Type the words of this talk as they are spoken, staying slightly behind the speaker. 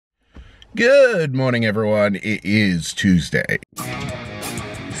Good morning, everyone. It is Tuesday. Hey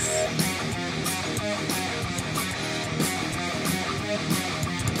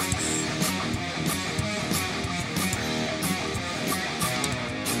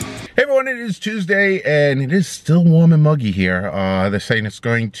everyone, it is Tuesday and it is still warm and muggy here. They're saying it's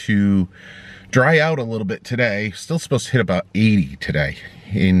going to dry out a little bit today. Still supposed to hit about 80 today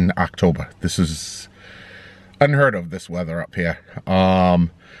in October. This is unheard of, this weather up here.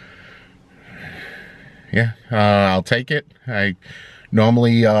 I'll take it. I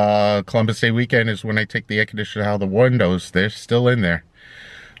normally, Columbus Day weekend is when I take the air conditioner out of the windows. They're still in there.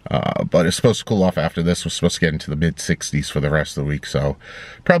 But it's supposed to cool off after this. We're supposed to get into the mid-60s for the rest of the week. So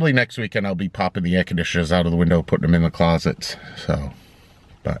probably next weekend I'll be popping the air conditioners out of the window, putting them in the closets. So,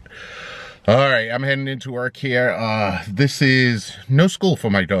 but all right, I'm heading into work here. This is no school for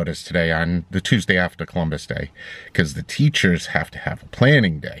my daughters today on the Tuesday after Columbus Day because the teachers have to have a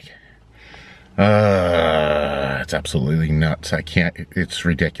planning day. It's absolutely nuts. I can't, it's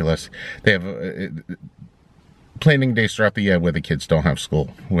ridiculous. They have planning days throughout the year where the kids don't have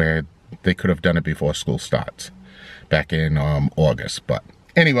school, where they could have done it before school starts back in August. But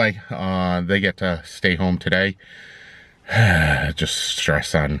anyway, they get to stay home today. Just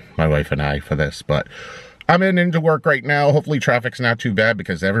stress on my wife and I for this, but I'm into work right now. Hopefully traffic's not too bad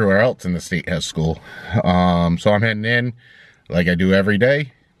because everywhere else in the state has school. So I'm heading in like I do every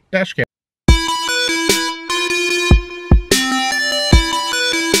day. Dash cam.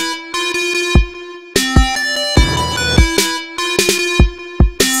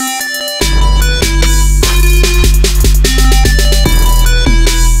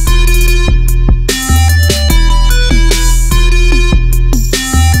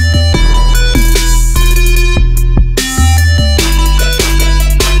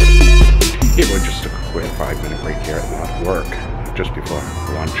 Just before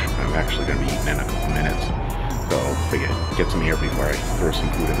lunch. I'm actually going to be eating in a couple minutes, so figure get some air before I throw some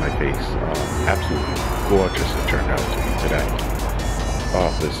food in my face. Absolutely gorgeous it turned out to be today.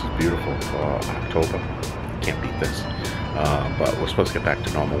 Oh, this is beautiful for October. Can't beat this. But we're supposed to get back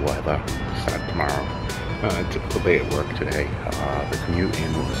to normal weather start tomorrow. Typical day at work today. The commute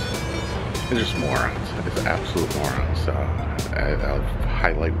is just morons. It's absolute morons. I'll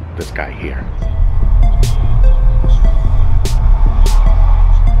highlight this guy here.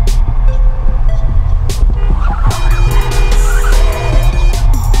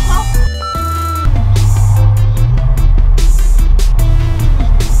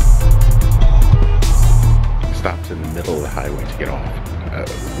 Stops in the middle of the highway to get off.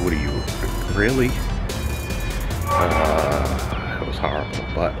 What are you, really? It was horrible,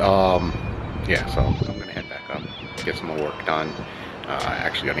 but yeah, so I'm gonna head back up, get some more work done.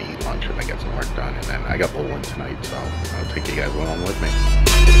 Actually gonna eat lunch and then get some work done, and then I got bowling tonight, so I'll take you guys along with me.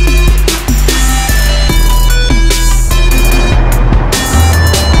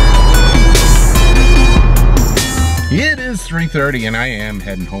 It is 3:30 and I am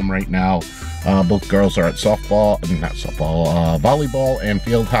heading home right now. Both girls are at volleyball and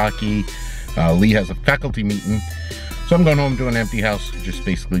field hockey. Lee has a faculty meeting. So I'm going home to an empty house, just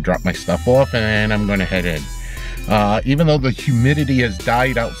basically drop my stuff off, and I'm going to head in. Even though the humidity has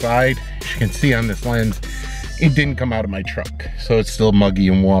died outside, as you can see on this lens, it didn't come out of my truck. So it's still muggy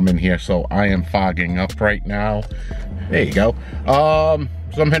and warm in here, so I am fogging up right now. There you go. So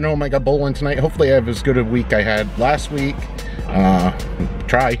I'm heading home. I got bowling tonight. Hopefully I have as good a week I had last week.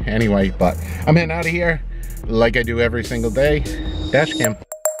 Try anyway, but I'm heading out of here like I do every single day. Dash cam.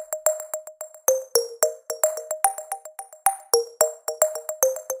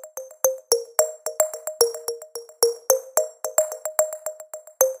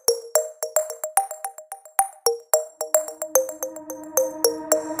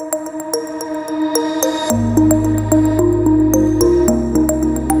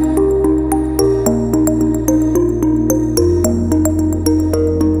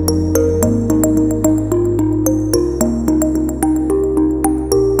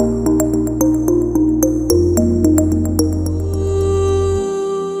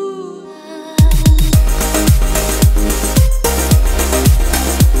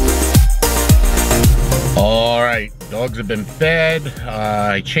 Dogs have been fed.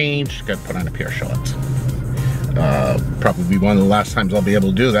 I changed, got put on a pair of shorts. Probably one of the last times I'll be able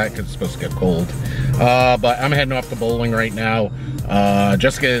to do that because it's supposed to get cold. But I'm heading off to bowling right now.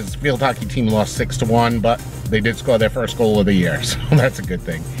 Jessica's field hockey team lost 6-1, but they did score their first goal of the year, so that's a good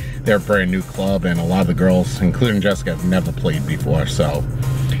thing. They're a brand new club, and a lot of the girls, including Jessica, have never played before, so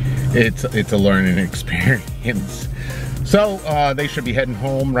it's a learning experience. So they should be heading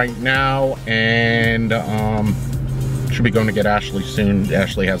home right now, and should be going to get Ashley Ashley soon.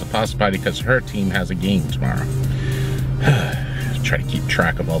 Ashley has a pasta party because her team has a game tomorrow. Try to keep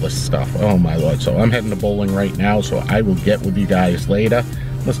track of all this stuff. Oh my lord. So I'm heading to bowling right now, so I will get with you guys later.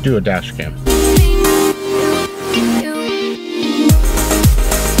 Let's do a dash cam.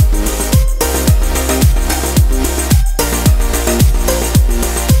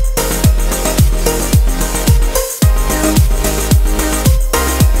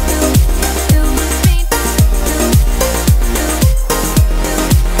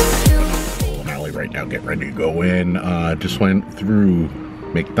 Get ready to go in. Just went through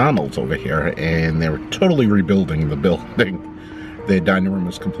McDonald's over here, and they were totally rebuilding the building. The dining room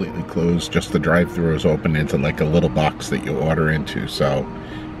was completely closed. Just the drive-thru is open into like a little box that you order into. So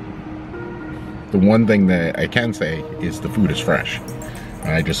the one thing that I can say is the food is fresh.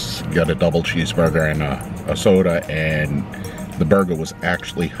 I just got a double cheeseburger and a soda, and the burger was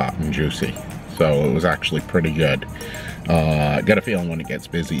actually hot and juicy. So it was actually pretty good. Got a feeling when it gets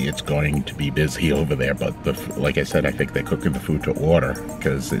busy, it's going to be busy over there. But like I said, I think they're cooking the food to order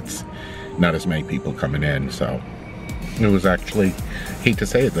because it's not as many people coming in. So it was actually, hate to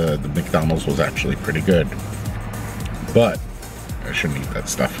say it, the McDonald's was actually pretty good. But I shouldn't eat that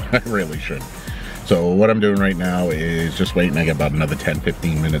stuff. I really should. So what I'm doing right now is just waiting. I got about another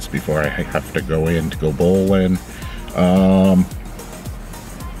 10-15 minutes before I have to go in to go bowling.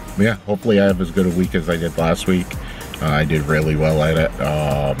 Yeah, hopefully I have as good a week as I did last week. I did really well at it,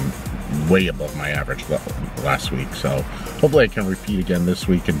 way above my average last week. So hopefully I can repeat again this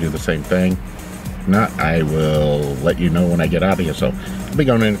week and do the same thing. If not, I will let you know when I get out of here. So I'll be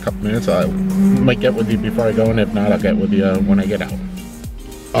going in a couple minutes. I might get with you before I go, and if not, I'll get with you when I get out.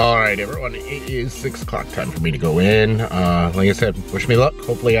 Alright everyone, it is 6 o'clock, time for me to go in. Like I said, wish me luck.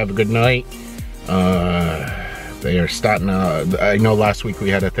 Hopefully I have a good night. They are starting I know last week we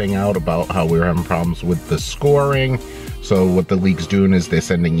had a thing out about how we were having problems with the scoring. So what the league's doing is they're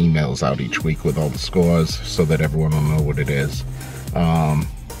sending emails out each week with all the scores so that everyone will know what it is.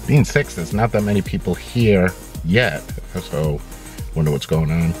 Being 6, there's not that many people here yet. So wonder what's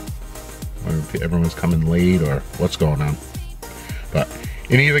going on. Wonder if everyone's coming late or what's going on. But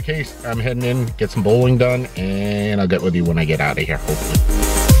in either case, I'm heading in, get some bowling done, and I'll get with you when I get out of here, hopefully.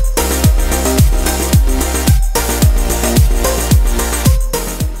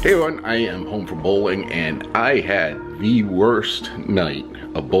 Hey everyone, I am home from bowling, and I had the worst night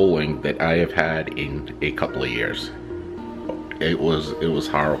of bowling that I have had in a couple of years. It was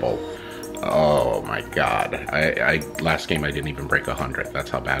horrible. Oh my god. Last game I didn't even break 100.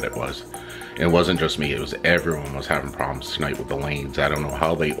 That's how bad it was. It wasn't just me, it was everyone was having problems tonight with the lanes. I don't know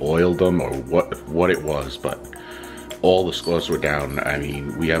how they oiled them or what it was, but all the scores were down. I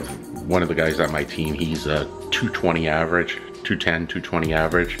mean, we have one of the guys on my team, he's a 220 average. 210, 220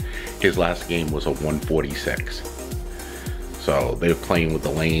 average. His last game was a 146. So they were playing with the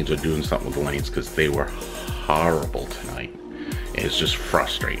lanes or doing something with the lanes because they were horrible tonight. And it's just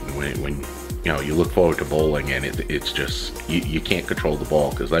frustrating when you know you look forward to bowling and it's just you can't control the ball,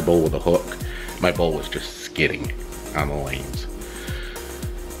 because I bowl with a hook. My ball was just skidding on the lanes.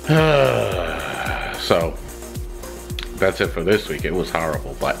 So that's it for this week. It was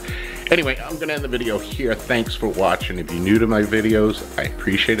horrible, but anyway, I'm gonna end the video here. Thanks for watching. If you're new to my videos, I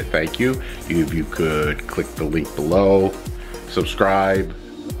appreciate it. Thank you. If you could click the link below, subscribe,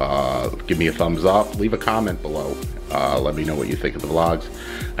 give me a thumbs up, leave a comment below. Let me know what you think of the vlogs.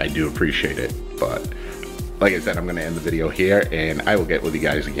 I do appreciate it. But like I said, I'm gonna end the video here, and I will get with you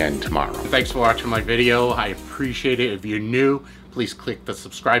guys again tomorrow. Thanks for watching my video. I appreciate it. If you're new, please click the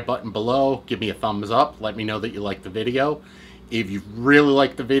subscribe button below. Give me a thumbs up. Let me know that you like the video. If you really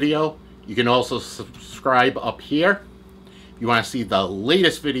like the video, you can also subscribe up here. If you want to see the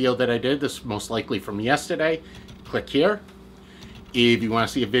latest video that I did, this is most likely from yesterday, click here. If you want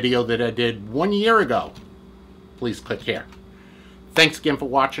to see a video that I did 1 year ago, please click here. Thanks again for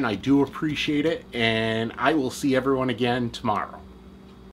watching. I do appreciate it, and I will see everyone again tomorrow.